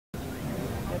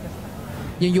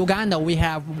In Uganda, we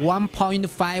have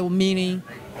 1.5 million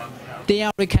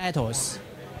dairy cattle,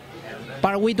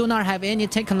 but we do not have any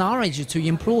technology to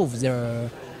improve the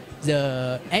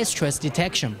estrus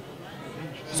detection.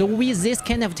 So with this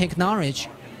kind of technology,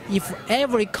 if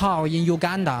every cow in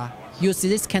Uganda uses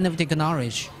this kind of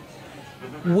technology,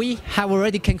 we have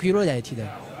already calculated.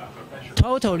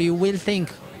 Totally, we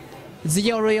think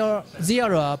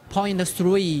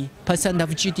 0.3% of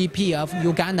GDP of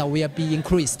Uganda will be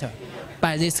increased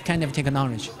by this kind of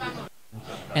technology.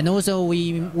 And also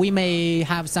we may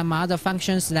have some other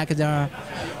functions like the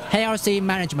healthy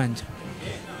management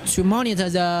to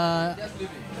monitor the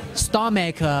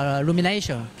stomach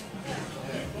rumination.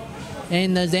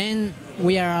 And then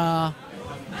we are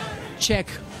check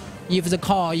if the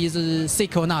cow is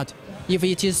sick or not. If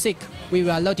it is sick, we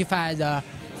will notify the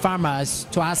farmers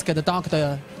to ask the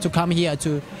doctor to come here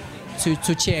to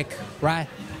check, right?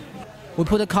 We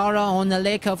put a collar on the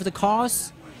leg of the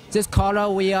cows. This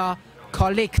collar will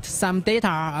collect some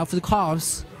data of the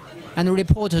cows and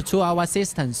report to our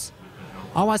systems.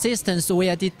 Our systems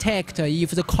will detect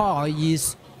if the cow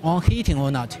is on heating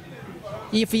or not.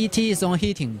 If it is on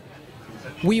heating,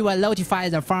 we will notify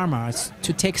the farmers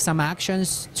to take some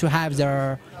actions to have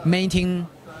the mating,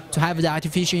 to have the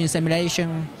artificial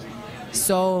insemination,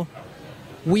 so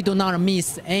we do not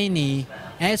miss any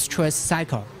estrus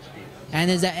cycle. And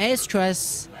the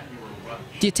estrus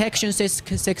detection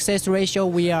success ratio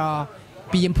will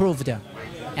be improved.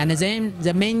 And then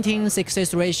the mating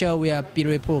success ratio will be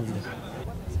improved.